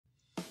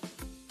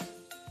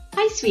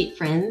Hi, sweet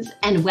friends,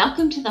 and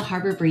welcome to the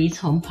Harbor Breeze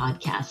Home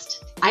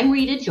Podcast. I'm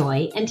Rita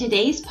Joy, and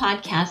today's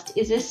podcast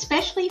is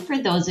especially for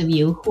those of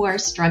you who are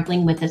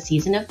struggling with a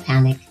season of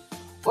panic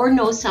or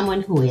know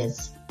someone who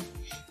is.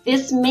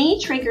 This may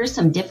trigger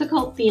some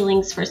difficult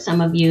feelings for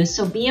some of you,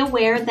 so be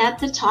aware that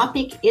the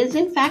topic is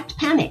in fact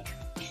panic.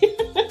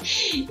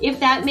 If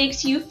that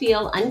makes you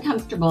feel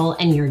uncomfortable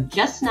and you're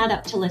just not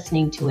up to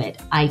listening to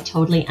it, I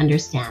totally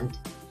understand.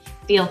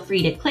 Feel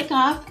free to click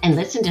off and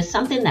listen to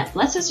something that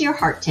blesses your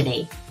heart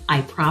today.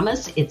 I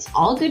promise it's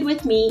all good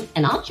with me,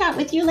 and I'll chat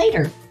with you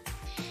later.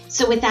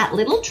 So with that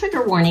little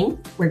trigger warning,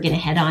 we're going to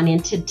head on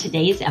into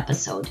today's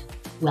episode.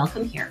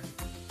 Welcome here.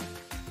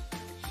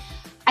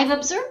 I've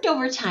observed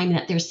over time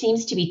that there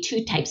seems to be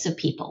two types of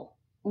people.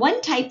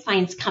 One type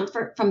finds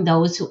comfort from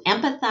those who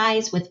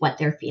empathize with what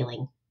they're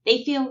feeling.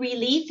 They feel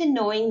relief in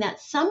knowing that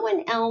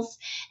someone else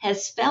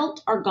has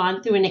felt or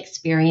gone through an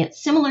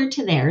experience similar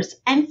to theirs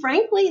and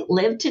frankly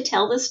lived to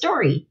tell the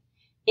story.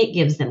 It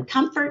gives them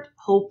comfort,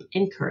 hope,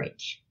 and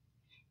courage.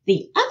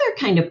 The other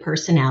kind of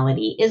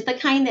personality is the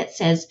kind that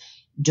says,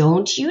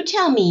 "Don't you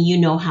tell me you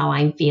know how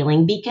I'm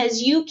feeling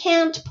because you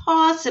can't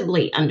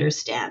possibly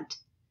understand."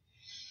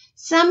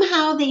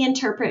 Somehow they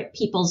interpret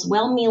people's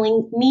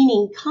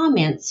well-meaning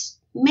comments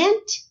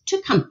meant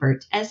to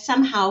comfort as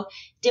somehow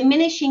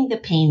diminishing the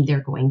pain they're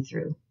going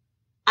through.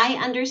 I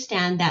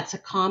understand that's a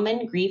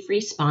common grief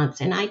response,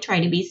 and I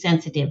try to be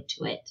sensitive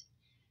to it.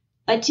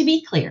 But to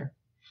be clear,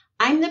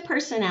 I'm the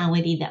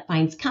personality that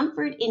finds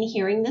comfort in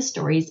hearing the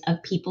stories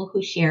of people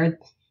who share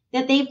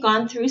that they've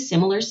gone through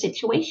similar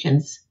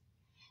situations.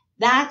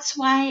 That's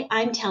why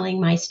I'm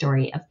telling my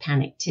story of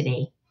panic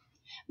today.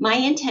 My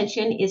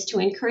intention is to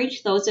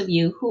encourage those of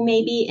you who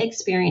may be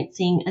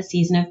experiencing a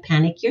season of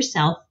panic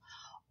yourself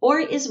or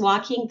is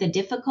walking the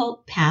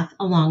difficult path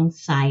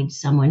alongside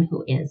someone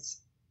who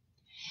is.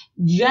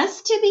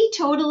 Just to be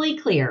totally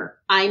clear,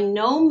 I'm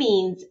no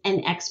means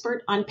an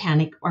expert on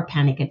panic or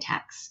panic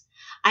attacks.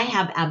 I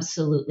have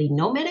absolutely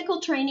no medical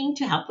training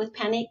to help with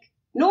panic,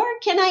 nor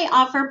can I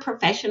offer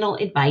professional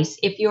advice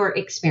if you're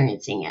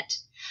experiencing it.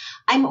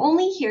 I'm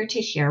only here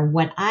to share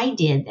what I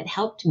did that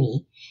helped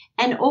me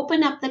and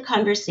open up the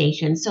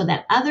conversation so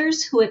that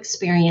others who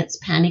experience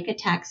panic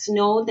attacks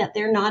know that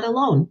they're not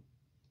alone.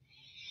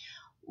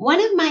 One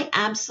of my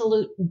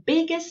absolute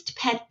biggest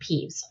pet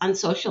peeves on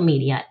social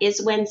media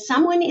is when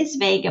someone is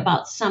vague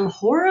about some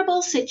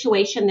horrible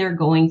situation they're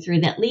going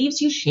through that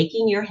leaves you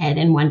shaking your head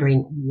and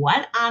wondering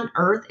what on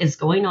earth is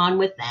going on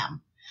with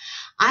them.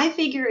 I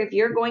figure if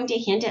you're going to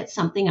hint at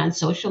something on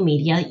social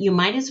media, you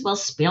might as well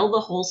spill the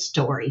whole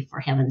story,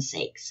 for heaven's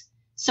sakes.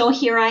 So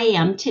here I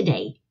am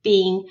today,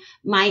 being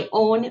my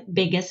own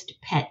biggest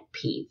pet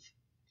peeve.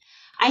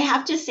 I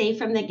have to say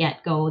from the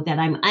get-go that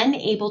I'm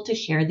unable to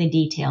share the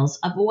details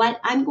of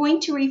what I'm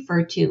going to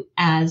refer to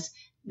as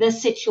the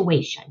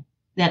situation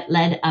that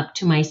led up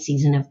to my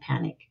season of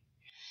panic.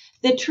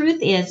 The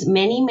truth is,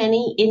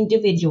 many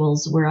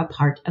individuals were a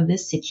part of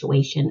this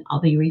situation I'll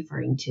be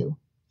referring to.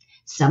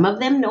 Some of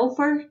them know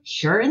for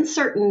sure and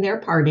certain their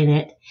part in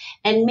it,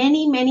 and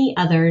many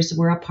others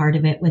were a part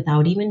of it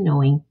without even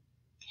knowing.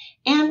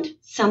 And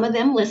some of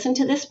them listen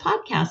to this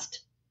podcast.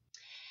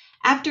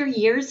 After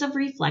years of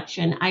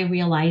reflection, I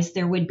realized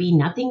there would be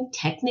nothing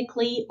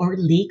technically or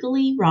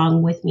legally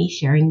wrong with me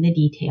sharing the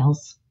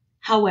details.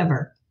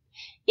 However,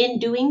 in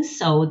doing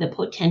so, the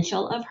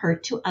potential of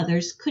hurt to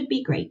others could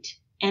be great,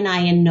 and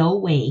I in no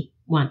way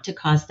want to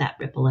cause that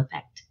ripple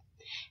effect.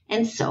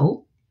 And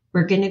so,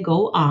 we're going to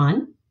go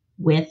on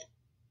with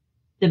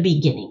the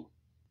beginning.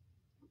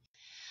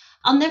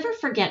 I'll never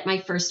forget my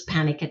first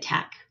panic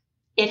attack.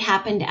 It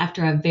happened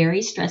after a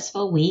very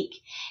stressful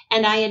week,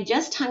 and I had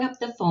just hung up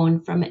the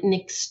phone from an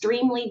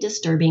extremely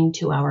disturbing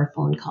 2-hour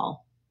phone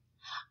call.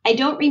 I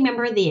don't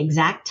remember the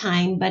exact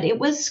time, but it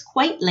was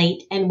quite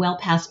late and well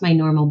past my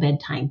normal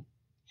bedtime.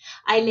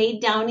 I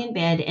laid down in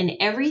bed, and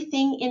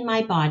everything in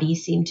my body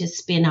seemed to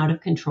spin out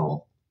of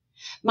control.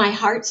 My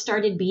heart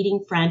started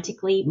beating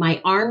frantically,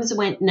 my arms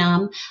went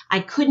numb, I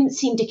couldn't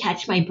seem to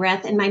catch my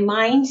breath, and my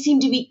mind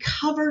seemed to be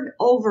covered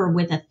over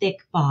with a thick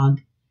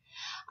fog.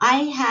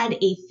 I had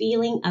a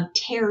feeling of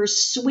terror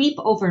sweep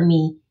over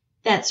me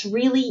that's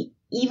really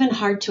even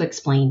hard to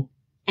explain,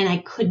 and I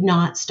could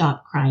not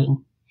stop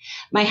crying.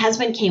 My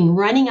husband came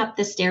running up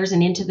the stairs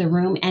and into the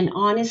room, and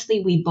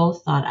honestly, we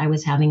both thought I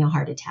was having a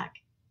heart attack.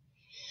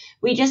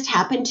 We just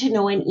happened to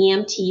know an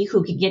EMT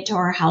who could get to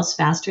our house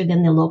faster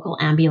than the local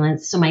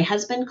ambulance, so my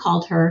husband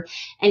called her,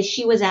 and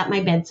she was at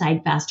my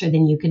bedside faster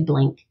than you could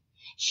blink.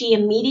 She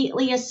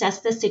immediately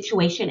assessed the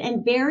situation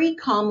and very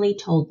calmly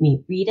told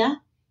me,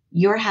 "Rita,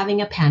 you're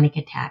having a panic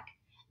attack.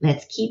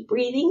 Let's keep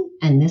breathing,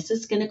 and this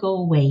is going to go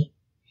away."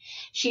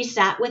 She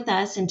sat with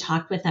us and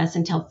talked with us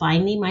until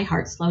finally my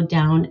heart slowed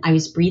down. I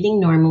was breathing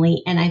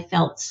normally, and I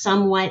felt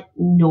somewhat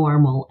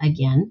normal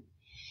again.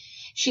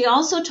 She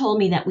also told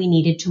me that we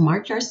needed to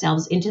march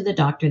ourselves into the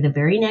doctor the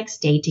very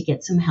next day to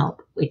get some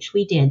help, which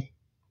we did.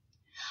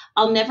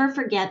 I'll never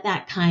forget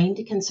that kind,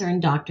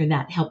 concerned doctor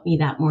that helped me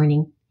that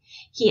morning.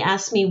 He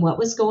asked me what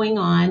was going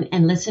on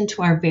and listened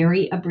to our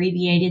very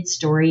abbreviated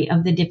story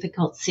of the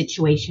difficult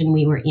situation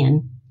we were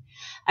in.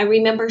 I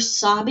remember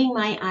sobbing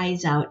my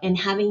eyes out and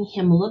having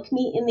him look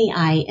me in the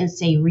eye and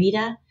say,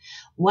 Rita,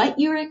 what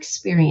you're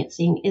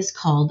experiencing is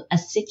called a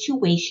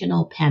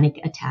situational panic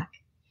attack.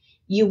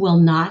 You will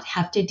not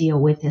have to deal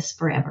with this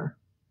forever.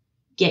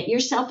 Get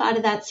yourself out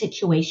of that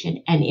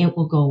situation and it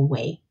will go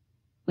away.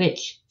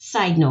 Which,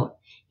 side note,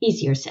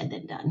 easier said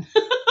than done.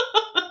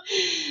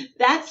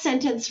 That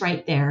sentence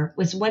right there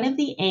was one of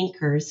the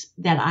anchors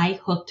that I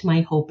hooked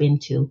my hope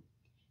into.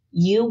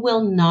 You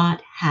will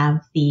not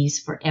have these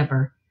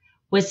forever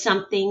was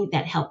something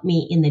that helped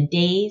me in the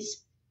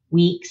days,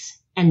 weeks,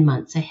 and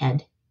months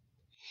ahead.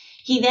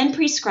 He then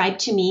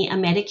prescribed to me a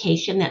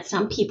medication that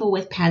some people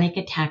with panic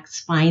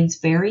attacks finds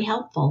very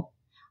helpful.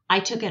 I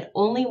took it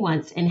only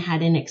once and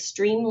had an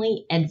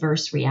extremely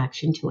adverse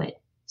reaction to it,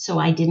 so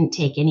I didn't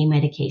take any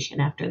medication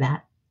after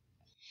that.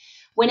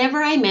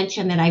 Whenever I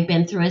mention that I've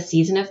been through a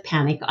season of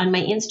panic on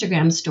my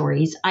Instagram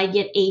stories, I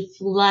get a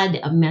flood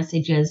of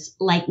messages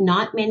like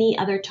not many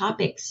other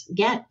topics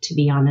get, to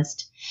be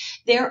honest.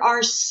 There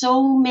are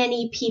so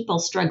many people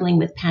struggling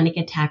with panic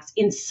attacks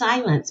in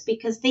silence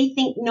because they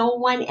think no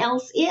one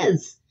else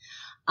is.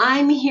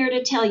 I'm here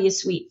to tell you,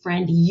 sweet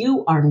friend,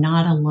 you are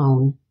not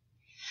alone.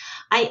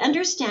 I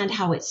understand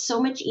how it's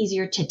so much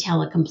easier to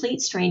tell a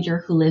complete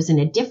stranger who lives in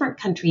a different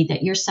country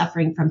that you're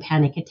suffering from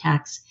panic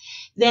attacks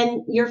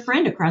than your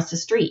friend across the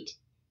street.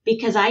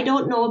 Because I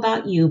don't know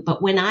about you,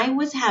 but when I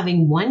was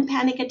having one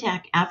panic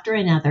attack after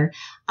another,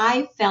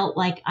 I felt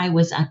like I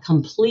was a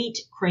complete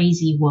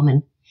crazy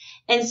woman.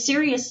 And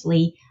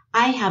seriously,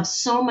 I have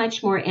so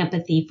much more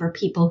empathy for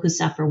people who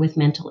suffer with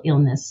mental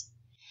illness.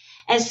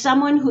 As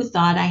someone who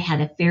thought I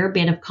had a fair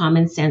bit of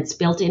common sense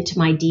built into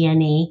my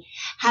DNA,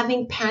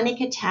 having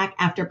panic attack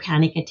after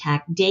panic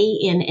attack day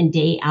in and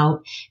day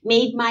out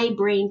made my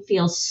brain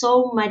feel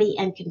so muddy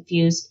and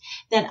confused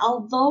that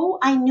although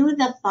I knew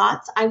the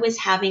thoughts I was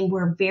having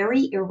were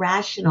very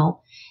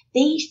irrational,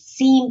 they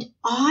seemed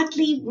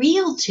oddly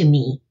real to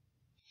me.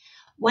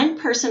 One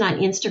person on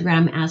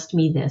Instagram asked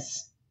me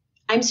this.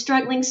 I'm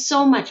struggling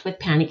so much with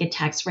panic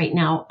attacks right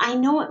now. I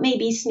know it may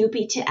be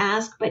snoopy to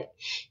ask, but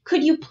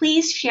could you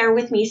please share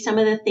with me some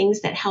of the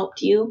things that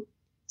helped you?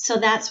 So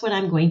that's what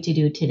I'm going to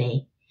do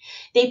today.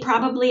 They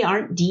probably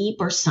aren't deep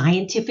or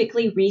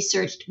scientifically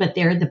researched, but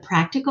they're the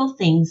practical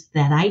things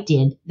that I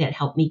did that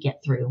helped me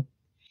get through.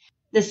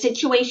 The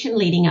situation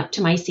leading up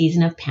to my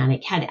season of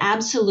panic had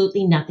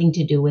absolutely nothing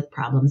to do with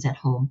problems at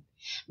home.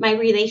 My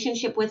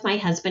relationship with my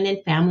husband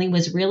and family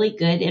was really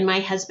good, and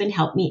my husband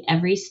helped me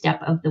every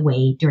step of the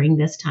way during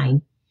this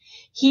time.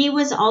 He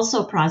was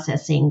also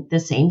processing the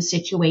same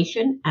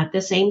situation at the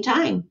same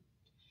time.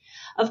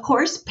 Of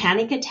course,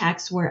 panic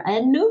attacks were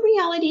a new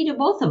reality to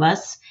both of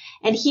us,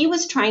 and he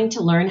was trying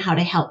to learn how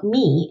to help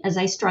me as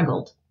I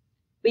struggled.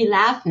 We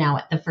laugh now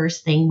at the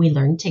first thing we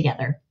learned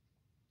together.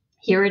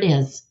 Here it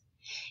is.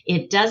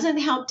 It doesn't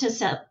help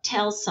to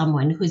tell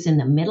someone who's in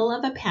the middle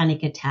of a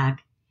panic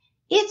attack,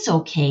 it's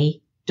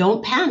okay,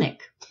 don't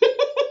panic.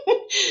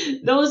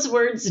 Those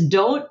words,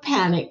 don't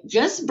panic,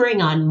 just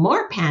bring on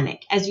more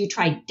panic as you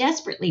try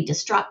desperately to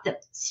stop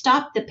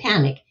the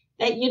panic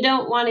that you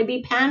don't want to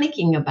be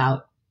panicking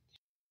about.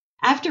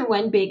 After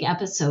one big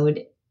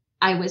episode,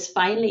 I was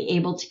finally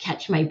able to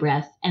catch my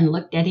breath and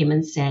looked at him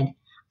and said,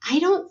 I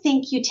don't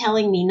think you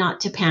telling me not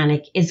to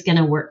panic is going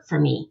to work for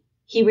me.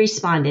 He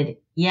responded,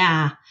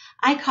 yeah,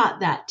 I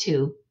caught that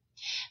too.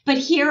 But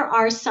here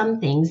are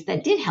some things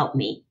that did help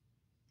me.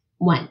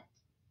 1.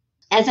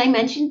 As I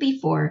mentioned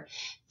before,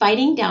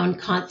 fighting down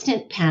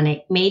constant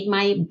panic made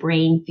my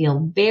brain feel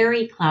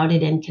very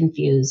clouded and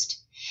confused.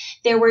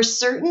 There were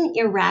certain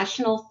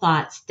irrational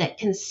thoughts that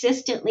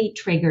consistently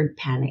triggered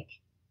panic,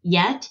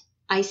 yet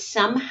I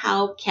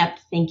somehow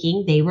kept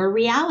thinking they were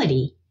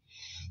reality.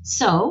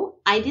 So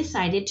I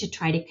decided to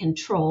try to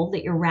control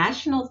the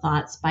irrational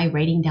thoughts by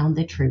writing down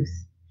the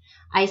truth.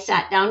 I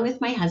sat down with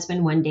my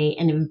husband one day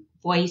and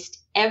voiced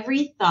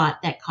every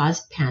thought that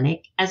caused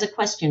panic as a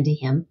question to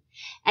him,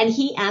 and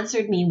he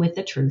answered me with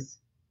the truth.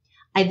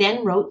 I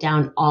then wrote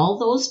down all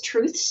those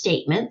truth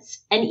statements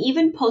and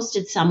even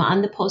posted some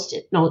on the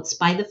Post-it notes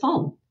by the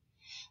phone.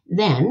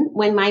 Then,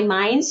 when my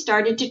mind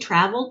started to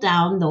travel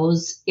down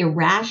those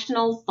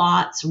irrational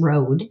thoughts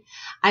road,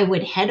 I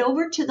would head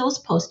over to those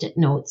Post-it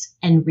notes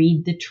and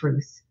read the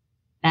truth.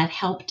 That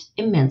helped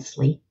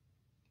immensely.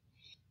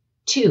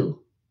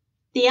 2.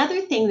 The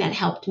other thing that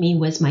helped me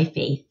was my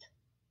faith.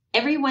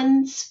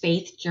 Everyone's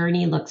faith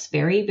journey looks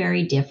very,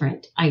 very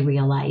different, I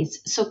realize.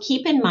 So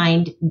keep in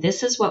mind,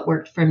 this is what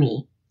worked for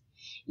me.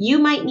 You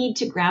might need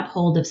to grab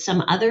hold of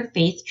some other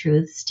faith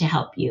truths to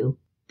help you.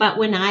 But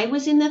when I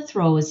was in the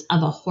throes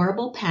of a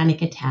horrible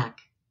panic attack,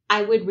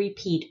 I would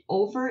repeat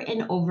over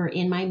and over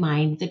in my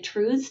mind the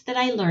truths that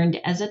I learned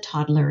as a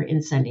toddler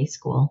in Sunday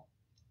school.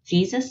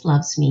 Jesus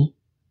loves me.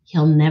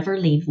 He'll never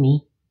leave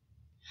me.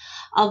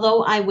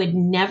 Although I would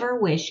never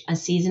wish a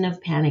season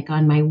of panic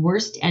on my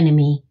worst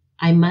enemy,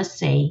 I must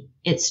say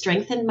it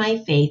strengthened my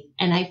faith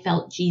and I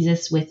felt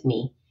Jesus with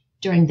me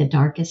during the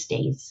darkest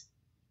days.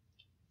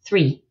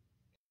 3.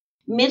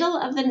 Middle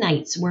of the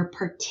nights were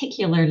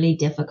particularly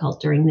difficult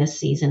during this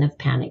season of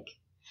panic.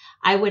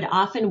 I would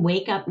often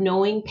wake up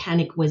knowing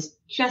panic was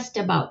just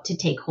about to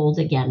take hold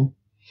again.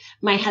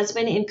 My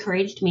husband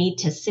encouraged me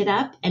to sit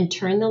up and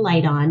turn the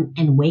light on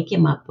and wake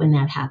him up when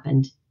that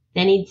happened.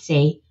 Then he'd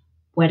say,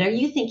 "What are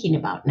you thinking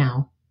about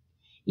now?"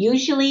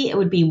 Usually it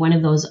would be one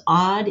of those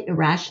odd,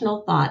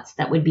 irrational thoughts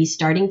that would be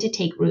starting to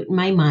take root in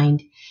my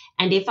mind,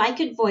 and if I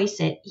could voice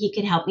it, he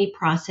could help me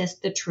process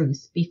the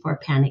truth before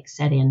panic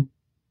set in.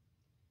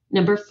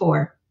 Number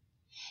 4,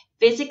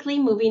 physically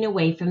moving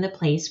away from the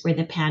place where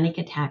the panic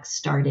attacks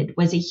started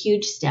was a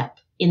huge step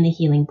in the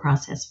healing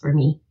process for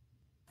me.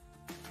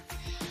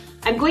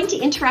 I'm going to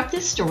interrupt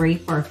this story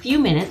for a few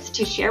minutes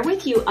to share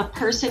with you a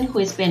person who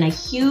has been a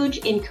huge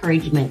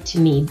encouragement to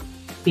me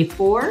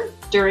before,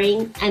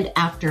 during, and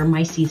after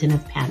my season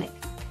of panic.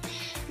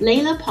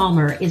 Layla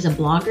Palmer is a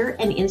blogger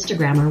and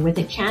Instagrammer with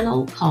a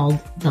channel called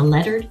The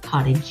Lettered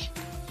Cottage.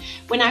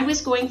 When I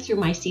was going through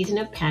my season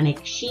of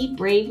panic, she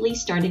bravely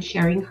started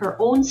sharing her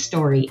own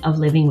story of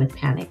living with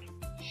panic.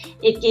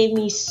 It gave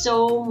me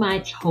so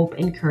much hope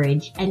and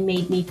courage and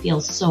made me feel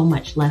so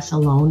much less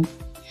alone.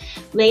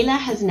 Layla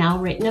has now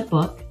written a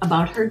book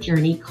about her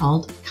journey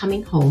called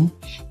Coming Home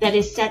that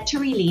is set to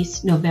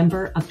release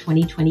November of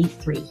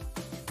 2023.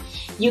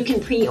 You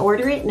can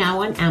pre-order it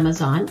now on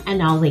Amazon,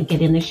 and I'll link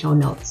it in the show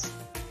notes.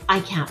 I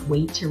can't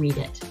wait to read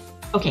it.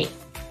 Okay,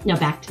 now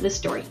back to the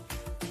story.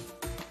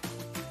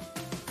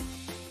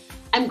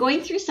 I'm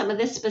going through some of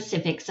the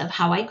specifics of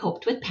how I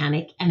coped with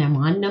panic, and I'm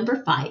on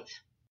number 5.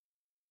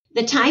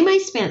 The time I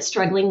spent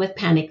struggling with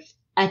panic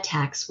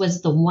attacks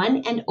was the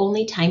one and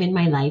only time in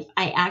my life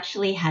I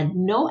actually had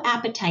no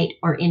appetite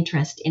or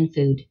interest in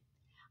food.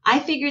 I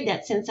figured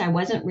that since I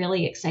wasn't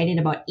really excited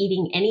about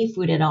eating any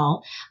food at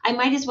all, I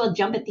might as well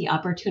jump at the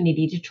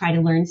opportunity to try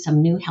to learn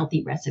some new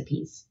healthy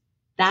recipes.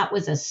 That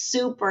was a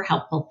super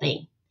helpful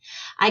thing.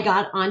 I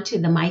got onto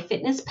the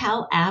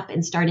MyFitnessPal app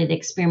and started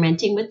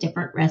experimenting with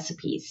different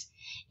recipes.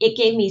 It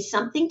gave me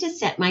something to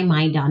set my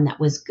mind on that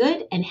was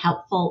good and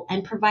helpful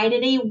and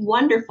provided a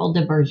wonderful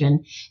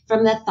diversion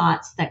from the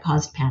thoughts that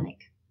caused panic.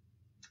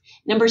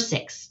 Number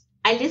 6,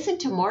 I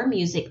listened to more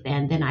music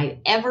then than I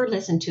ever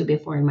listened to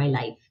before in my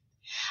life.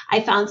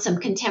 I found some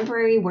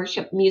contemporary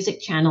worship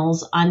music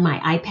channels on my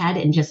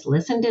iPad and just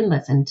listened and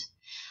listened.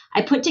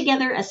 I put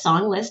together a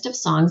song list of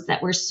songs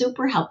that were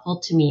super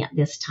helpful to me at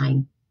this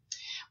time.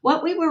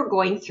 What we were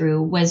going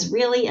through was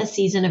really a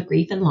season of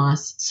grief and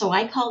loss, so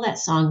I call that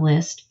song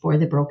list For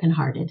the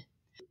Brokenhearted.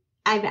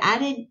 I've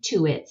added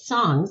to it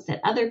songs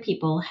that other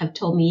people have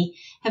told me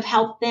have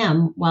helped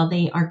them while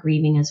they are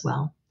grieving as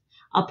well.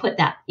 I'll put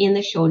that in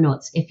the show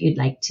notes if you'd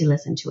like to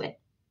listen to it.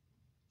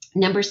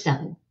 Number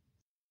 7.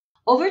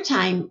 Over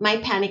time, my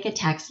panic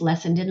attacks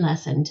lessened and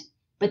lessened,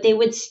 but they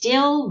would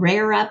still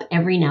rear up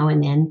every now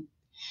and then.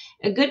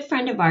 A good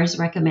friend of ours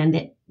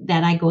recommended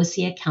that I go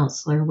see a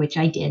counselor, which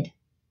I did.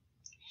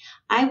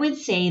 I would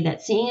say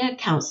that seeing a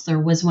counselor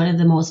was one of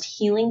the most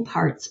healing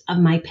parts of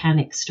my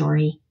panic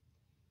story.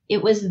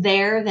 It was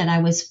there that I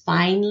was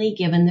finally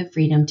given the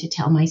freedom to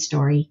tell my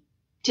story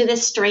to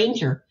this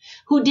stranger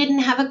who didn't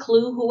have a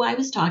clue who I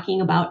was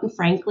talking about, and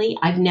frankly,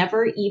 I've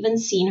never even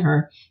seen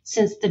her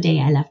since the day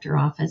I left her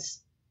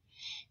office.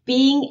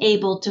 Being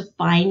able to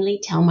finally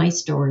tell my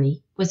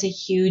story was a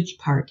huge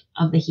part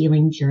of the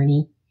healing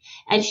journey,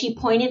 and she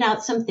pointed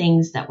out some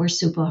things that were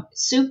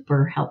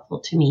super helpful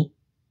to me.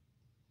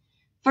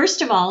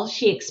 First of all,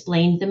 she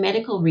explained the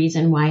medical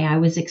reason why I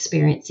was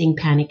experiencing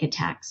panic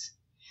attacks.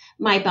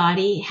 My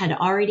body had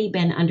already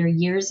been under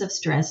years of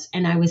stress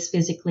and I was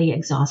physically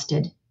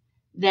exhausted.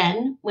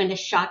 Then, when a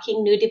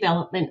shocking new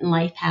development in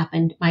life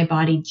happened, my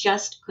body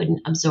just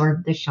couldn't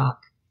absorb the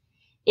shock.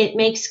 It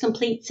makes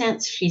complete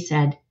sense, she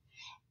said.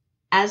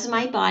 As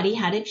my body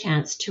had a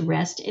chance to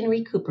rest and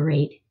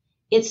recuperate,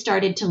 it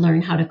started to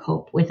learn how to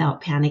cope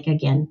without panic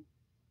again.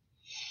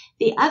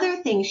 The other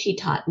thing she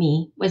taught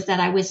me was that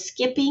I was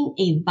skipping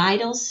a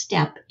vital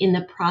step in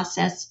the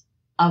process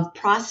of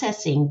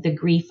processing the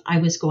grief I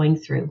was going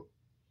through.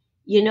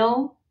 You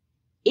know,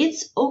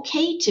 it's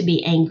okay to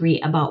be angry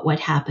about what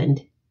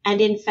happened,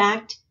 and in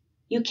fact,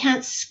 you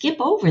can't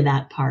skip over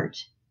that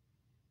part.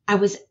 I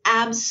was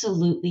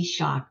absolutely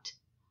shocked.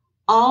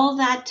 All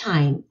that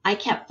time, I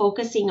kept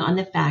focusing on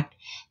the fact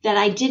that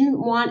I didn't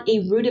want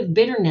a root of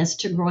bitterness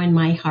to grow in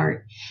my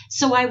heart,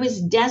 so I was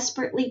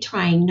desperately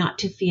trying not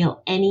to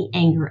feel any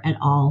anger at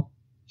all.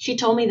 She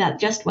told me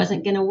that just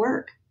wasn't going to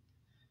work.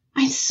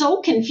 I'm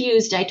so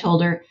confused, I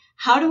told her.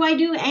 How do I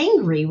do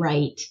angry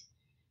right?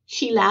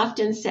 She laughed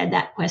and said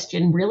that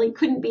question really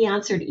couldn't be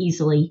answered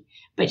easily,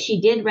 but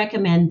she did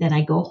recommend that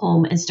I go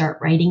home and start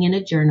writing in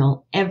a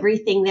journal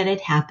everything that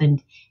had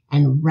happened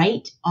and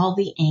write all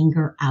the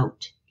anger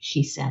out,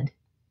 she said.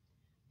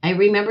 I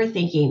remember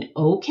thinking,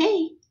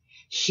 okay,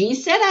 she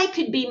said I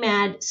could be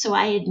mad, so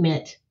I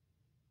admit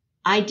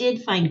I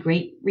did find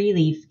great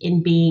relief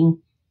in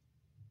being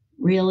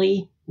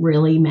really,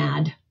 really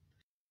mad.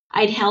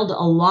 I'd held a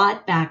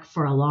lot back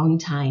for a long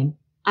time.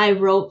 I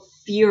wrote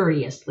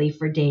furiously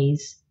for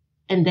days,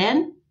 and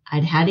then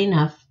I'd had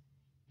enough,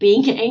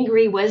 Being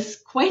angry was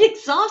quite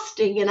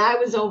exhausting, and I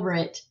was over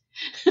it.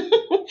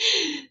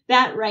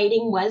 That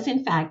writing was,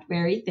 in fact,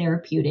 very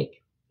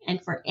therapeutic. And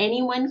for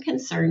anyone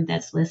concerned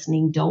that's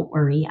listening, don't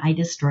worry, I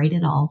destroyed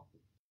it all.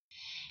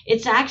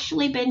 It's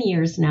actually been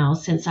years now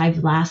since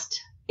I've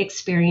last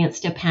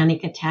experienced a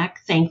panic attack,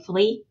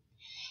 thankfully.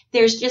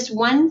 There's just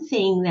one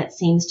thing that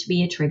seems to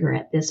be a trigger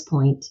at this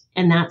point,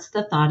 and that's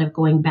the thought of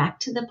going back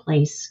to the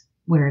place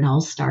where it all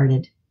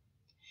started.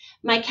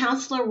 My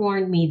counselor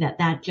warned me that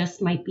that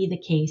just might be the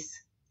case.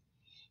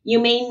 You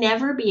may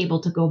never be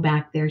able to go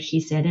back there, she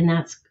said, and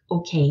that's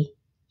okay.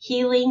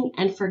 Healing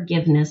and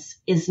forgiveness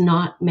is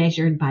not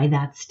measured by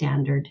that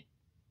standard.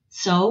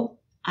 So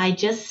I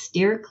just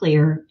steer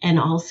clear and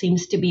all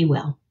seems to be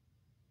well.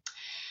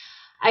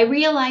 I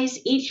realize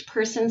each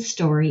person's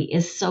story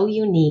is so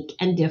unique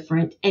and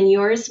different, and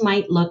yours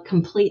might look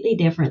completely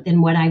different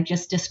than what I've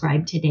just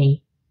described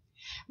today.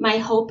 My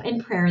hope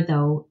and prayer,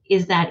 though,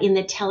 is that in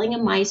the telling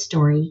of my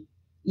story,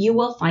 you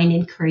will find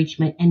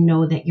encouragement and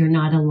know that you're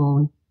not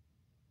alone.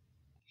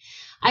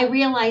 I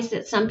realize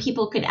that some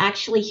people could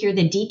actually hear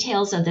the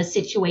details of the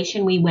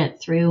situation we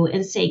went through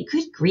and say,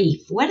 good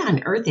grief, what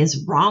on earth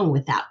is wrong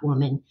with that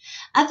woman?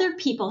 Other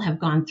people have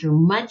gone through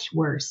much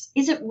worse.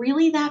 Is it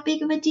really that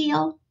big of a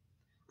deal?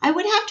 I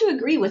would have to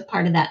agree with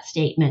part of that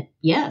statement.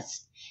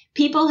 Yes,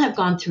 people have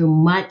gone through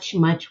much,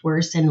 much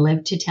worse and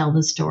lived to tell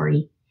the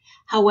story.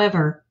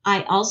 However,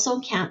 I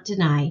also can't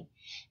deny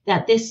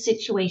that this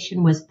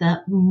situation was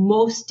the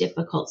most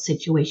difficult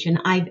situation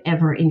I've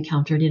ever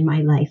encountered in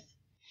my life.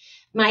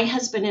 My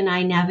husband and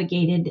I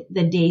navigated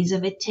the days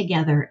of it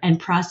together and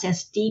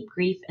processed deep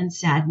grief and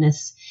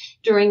sadness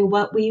during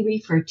what we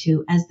refer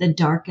to as the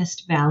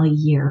darkest valley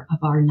year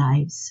of our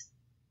lives.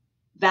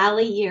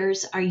 Valley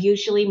years are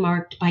usually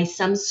marked by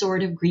some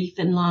sort of grief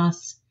and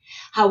loss.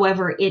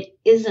 However, it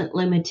isn't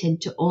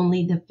limited to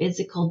only the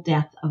physical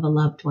death of a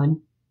loved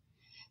one.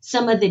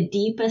 Some of the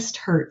deepest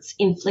hurts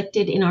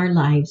inflicted in our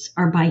lives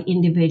are by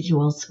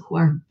individuals who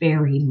are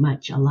very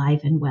much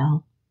alive and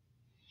well.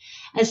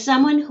 As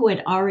someone who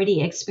had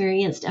already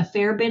experienced a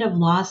fair bit of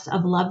loss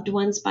of loved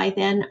ones by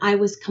then, I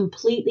was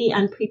completely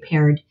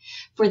unprepared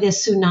for the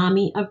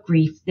tsunami of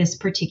grief this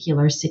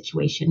particular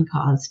situation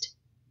caused.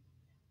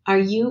 Are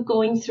you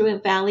going through a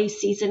valley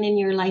season in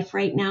your life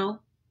right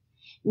now?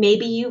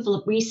 Maybe you've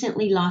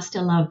recently lost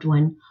a loved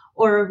one,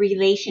 or a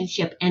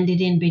relationship ended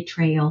in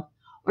betrayal,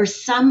 or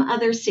some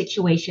other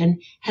situation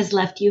has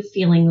left you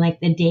feeling like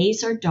the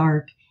days are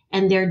dark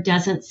and there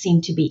doesn't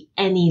seem to be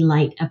any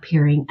light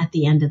appearing at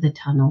the end of the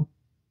tunnel.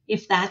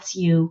 If that's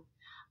you,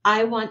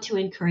 I want to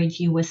encourage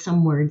you with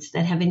some words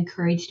that have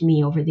encouraged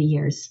me over the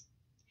years.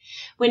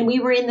 When we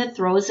were in the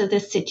throes of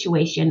this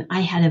situation,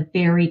 I had a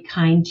very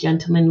kind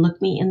gentleman look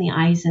me in the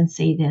eyes and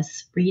say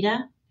this,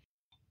 Rita,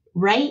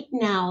 right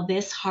now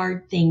this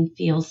hard thing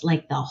feels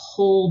like the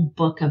whole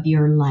book of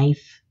your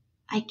life.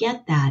 I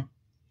get that.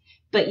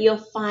 But you'll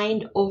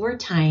find over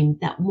time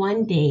that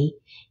one day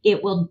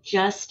it will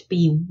just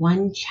be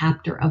one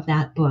chapter of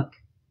that book,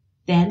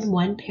 then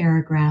one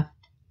paragraph,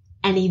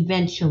 and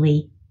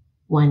eventually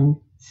one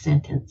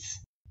sentence.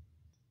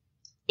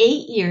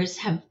 8 years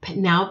have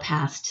now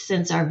passed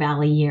since our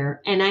valley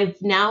year, and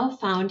I've now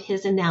found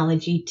his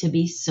analogy to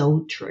be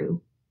so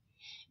true.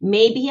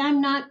 Maybe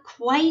I'm not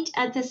quite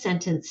at the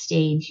sentence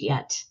stage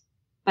yet,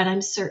 but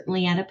I'm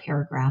certainly at a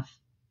paragraph.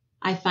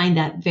 I find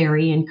that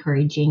very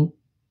encouraging.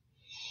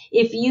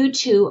 If you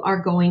too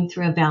are going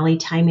through a valley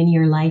time in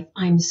your life,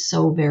 I'm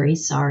so very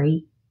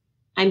sorry.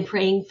 I'm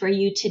praying for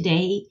you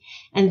today,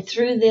 and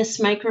through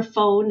this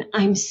microphone,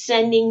 I'm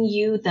sending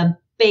you the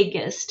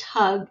biggest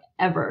hug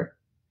ever.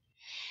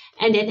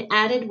 And an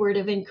added word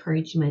of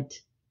encouragement.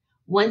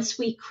 Once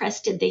we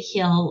crested the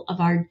hill of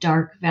our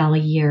dark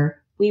valley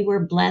year, we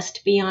were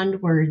blessed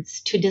beyond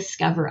words to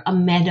discover a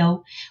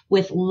meadow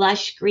with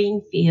lush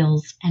green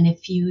fields and a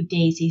few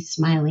daisies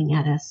smiling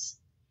at us.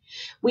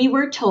 We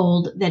were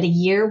told that a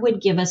year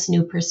would give us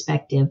new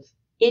perspective.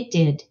 It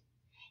did.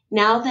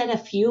 Now that a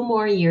few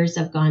more years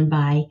have gone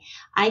by,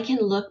 I can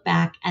look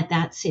back at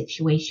that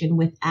situation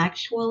with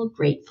actual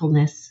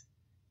gratefulness.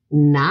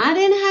 Not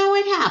in how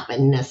it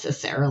happened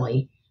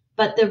necessarily,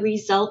 but the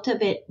result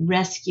of it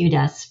rescued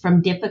us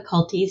from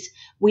difficulties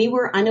we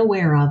were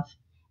unaware of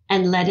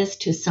and led us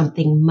to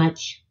something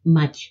much,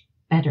 much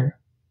better.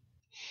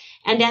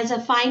 And as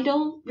a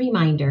final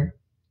reminder,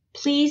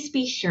 please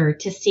be sure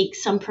to seek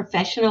some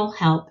professional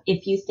help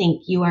if you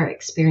think you are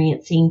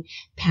experiencing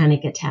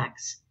panic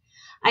attacks.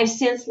 I've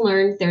since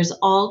learned there's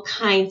all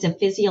kinds of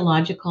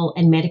physiological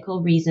and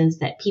medical reasons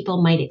that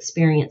people might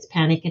experience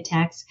panic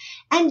attacks.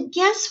 And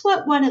guess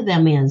what one of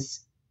them is?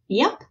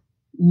 Yep,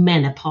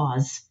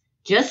 menopause.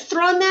 Just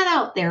throwing that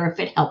out there if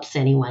it helps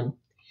anyone.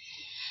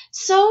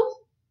 So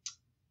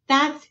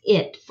that's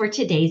it for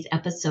today's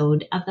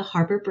episode of the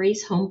Harbor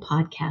Breeze Home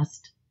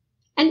Podcast.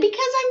 And because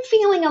I'm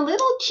feeling a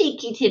little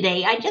cheeky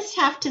today, I just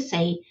have to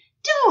say,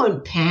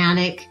 don't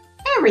panic.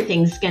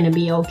 Everything's going to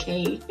be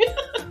okay.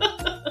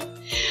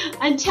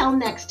 Until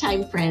next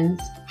time,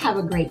 friends, have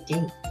a great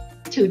day.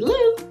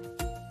 Toodaloo.